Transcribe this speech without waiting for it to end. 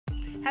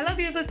Hello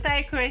beautiful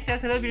style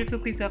creators, hello beautiful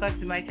queens, welcome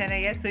to my channel.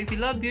 Yes, so if you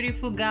love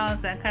beautiful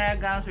gowns and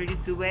Ankara gowns ready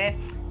to wear,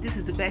 this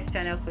is the best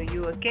channel for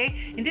you. Okay,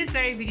 in this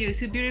very video you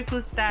see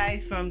beautiful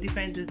styles from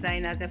different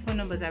designers. Their phone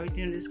numbers are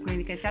written on the screen.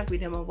 You can chat with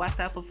them on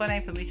WhatsApp for further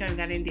information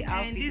regarding the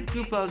outfit. And this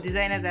group of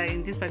designers that are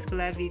in this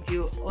particular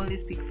video only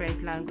speak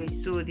French language,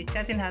 so the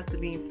chatting has to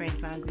be in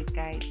French language,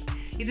 guys.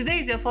 If today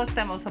is your first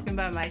time of stopping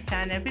by my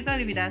channel, please don't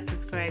leave without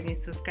subscribing.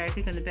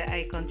 Click on the bell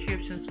icon, three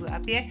options will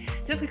appear.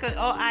 Just click on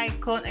all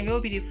icon and you'll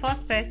be the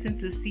first person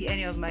to see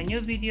any of my new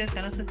videos. You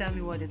can also tell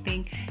me what you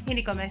think in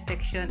the comment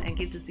section and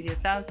give this video a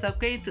thumbs up.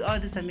 Credit to all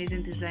this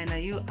amazing designer.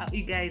 You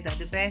guys are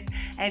the best.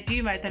 And to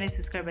you my returning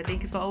subscriber,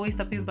 thank you for always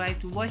stopping by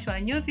to watch my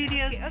new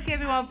videos. Okay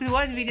everyone, please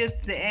watch videos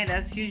to the end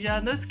as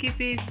usual. No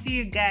skipping. See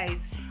you guys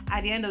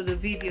at the end of the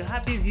video.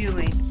 Happy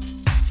viewing.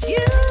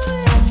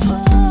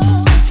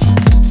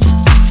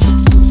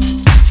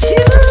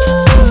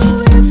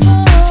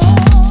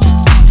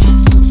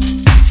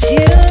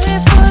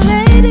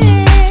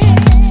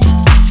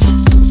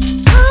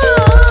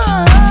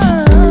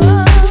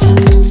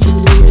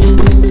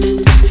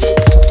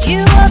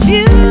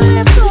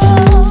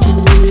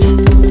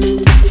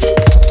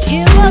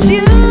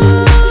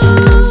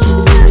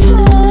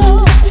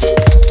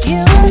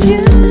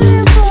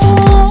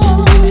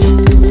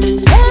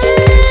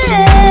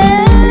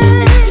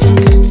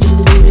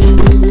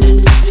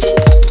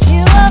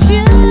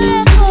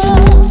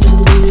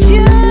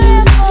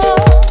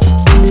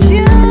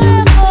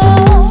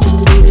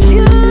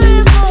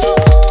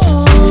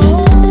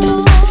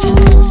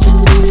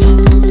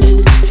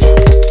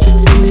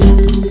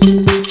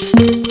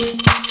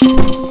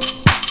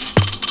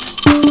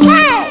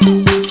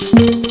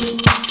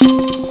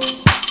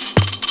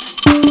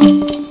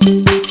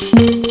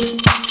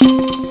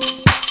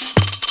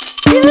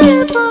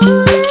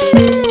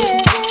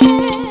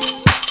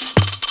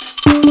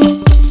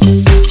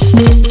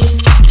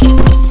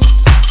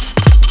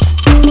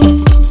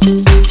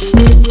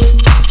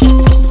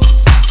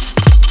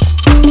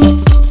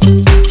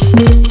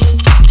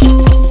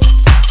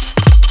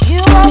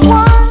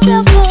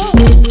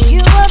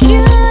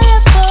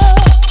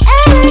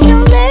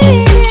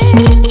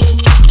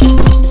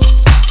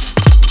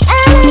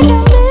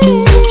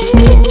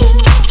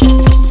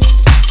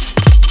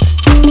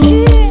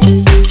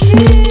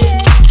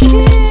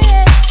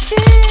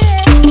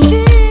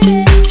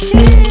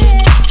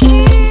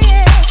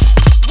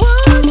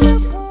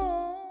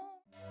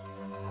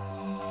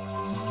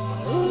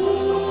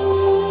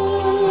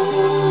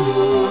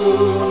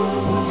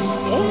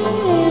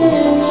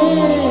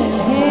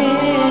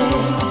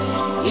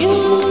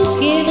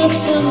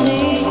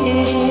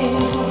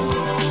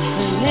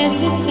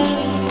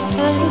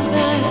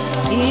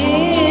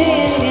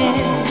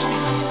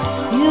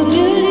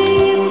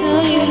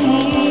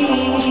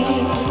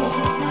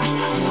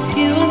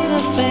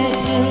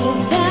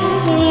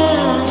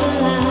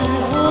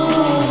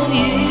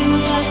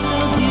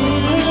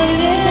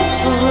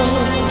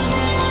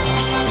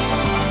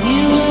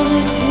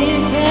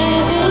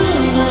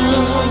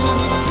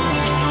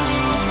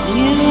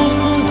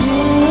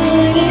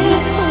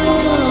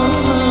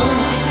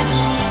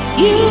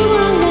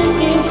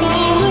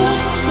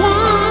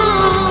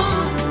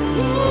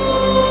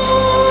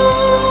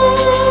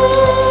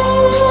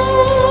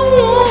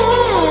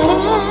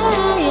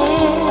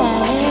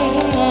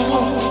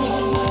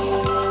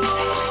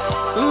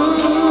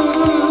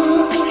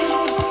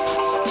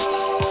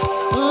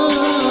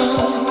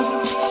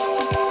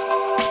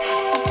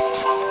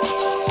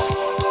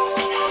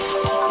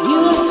 You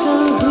are so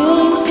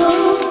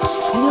beautiful,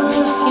 you're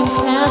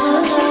looking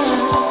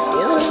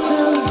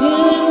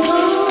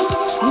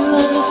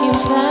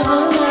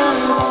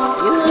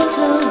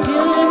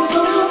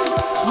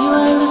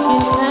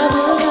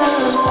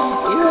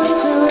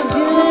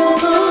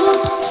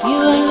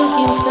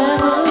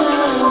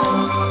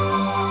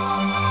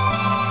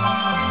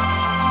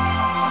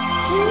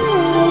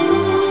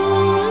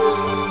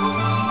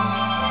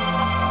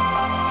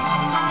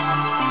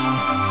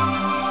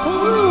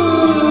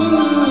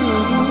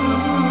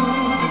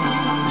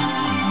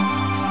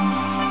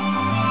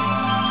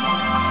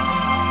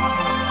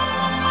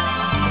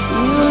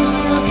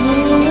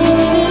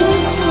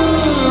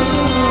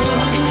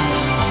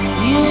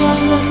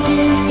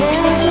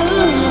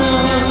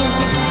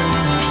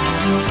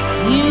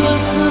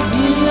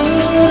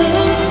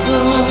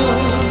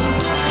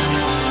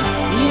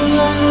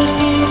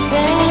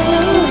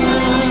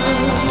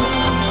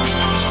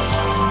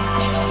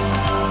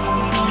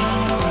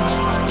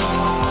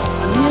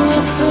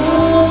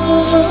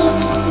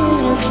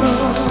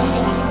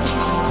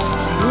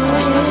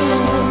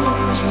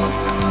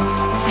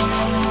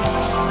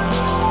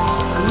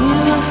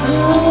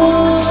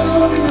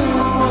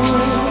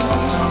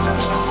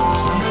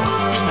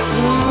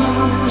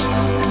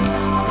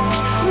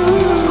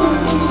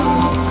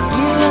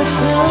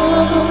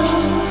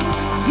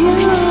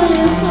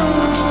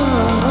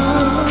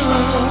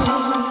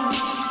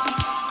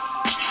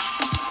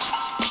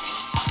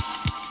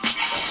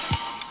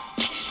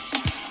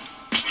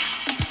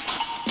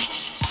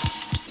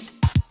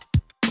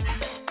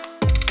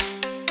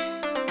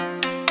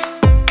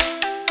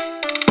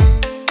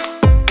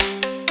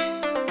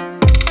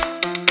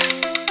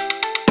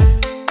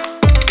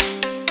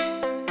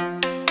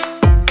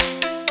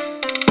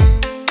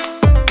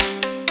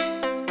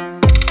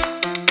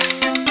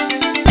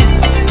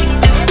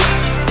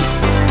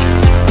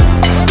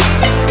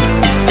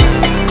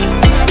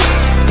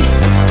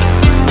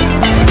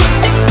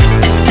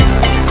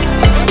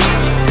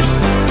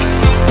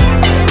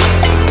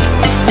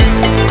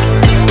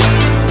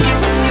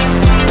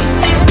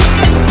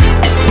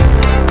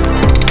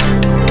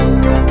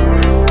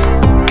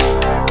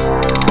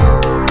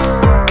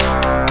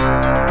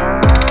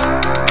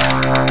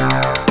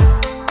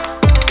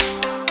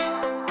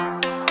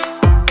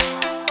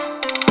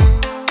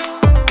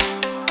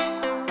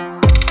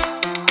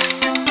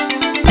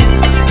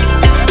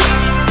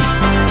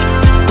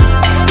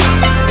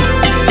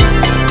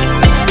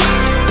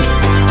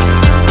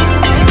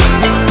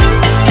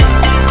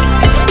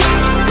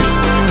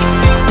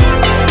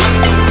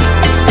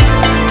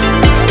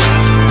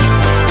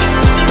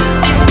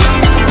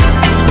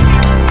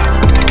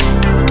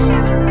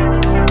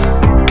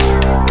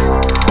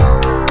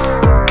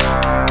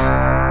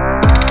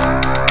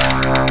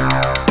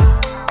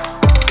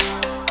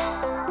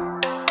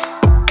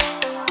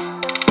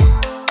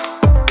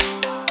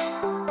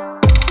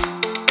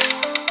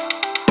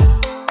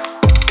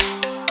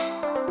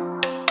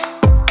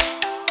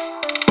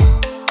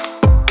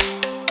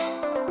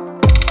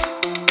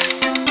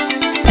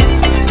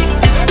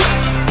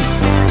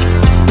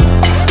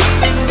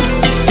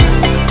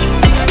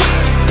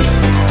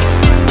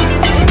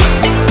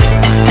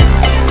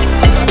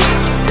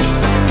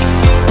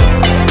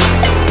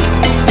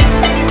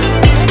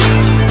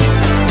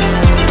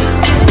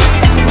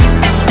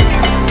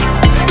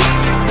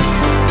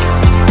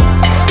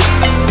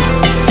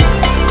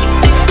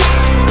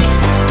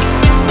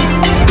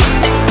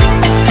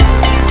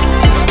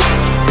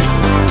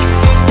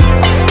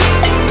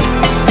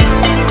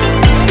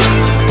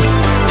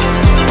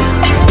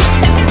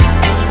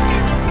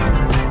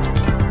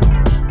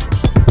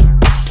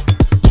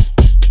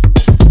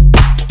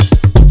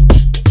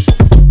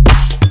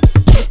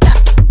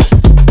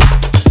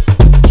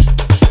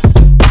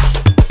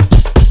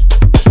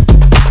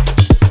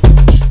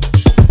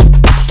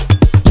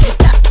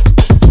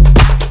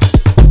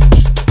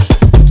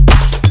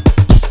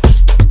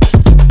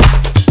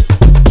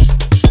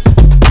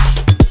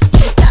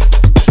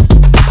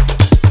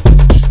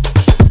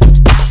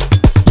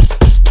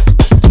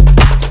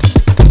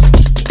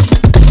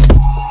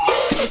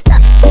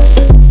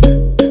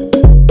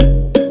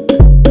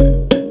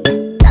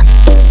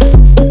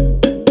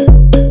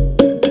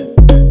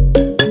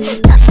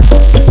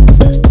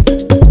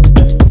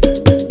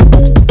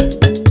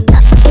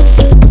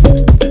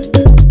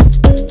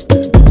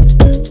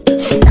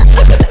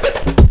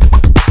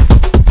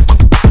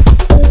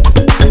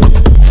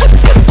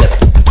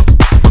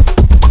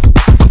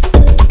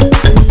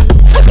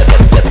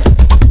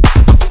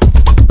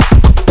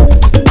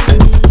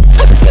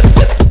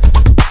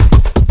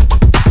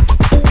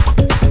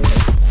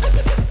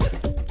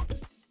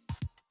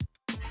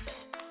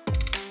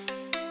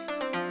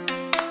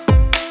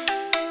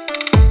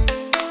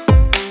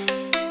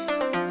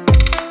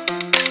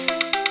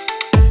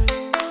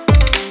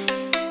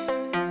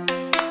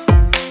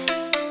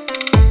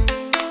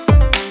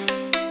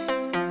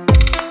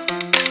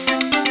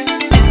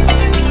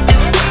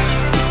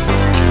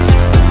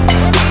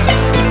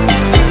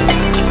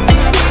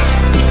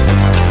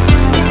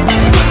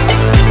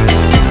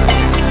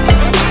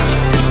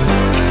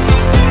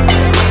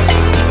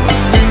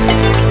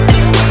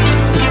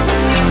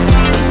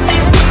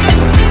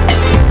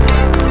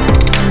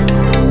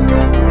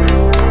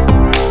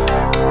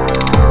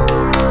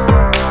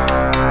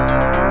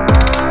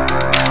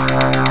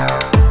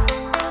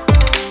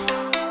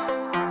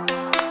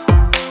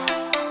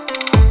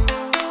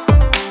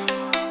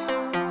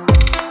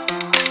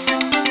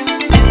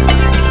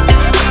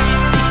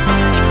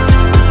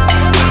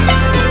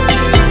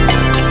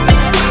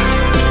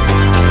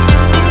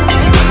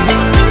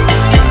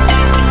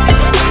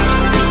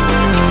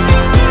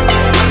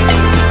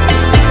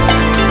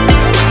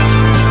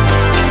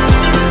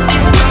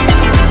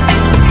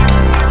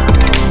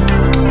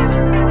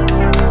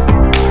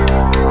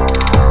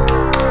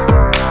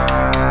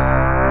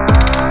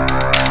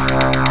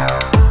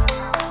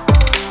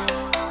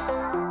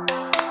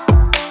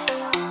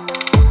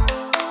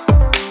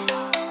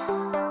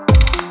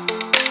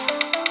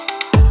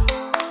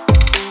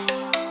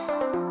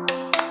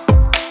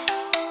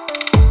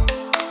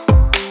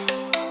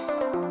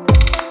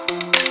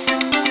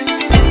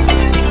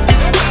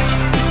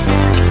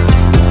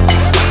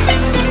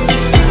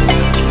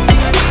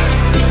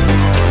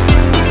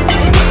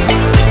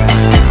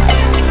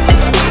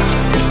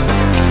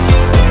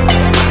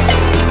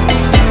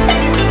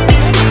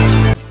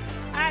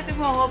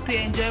hope you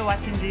enjoy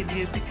watching the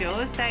video. Pick your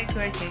own style.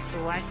 Thanks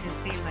for watching.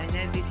 See you in my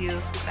next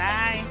video.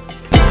 Bye.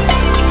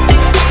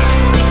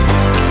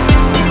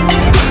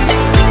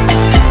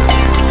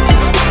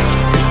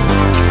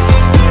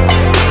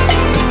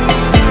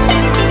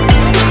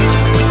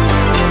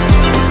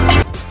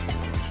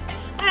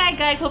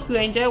 Guys, hope you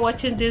enjoy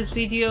watching this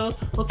video.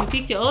 Hope you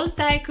pick your own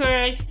style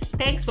courage.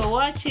 Thanks for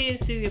watching.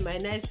 See you in my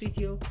next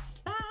video.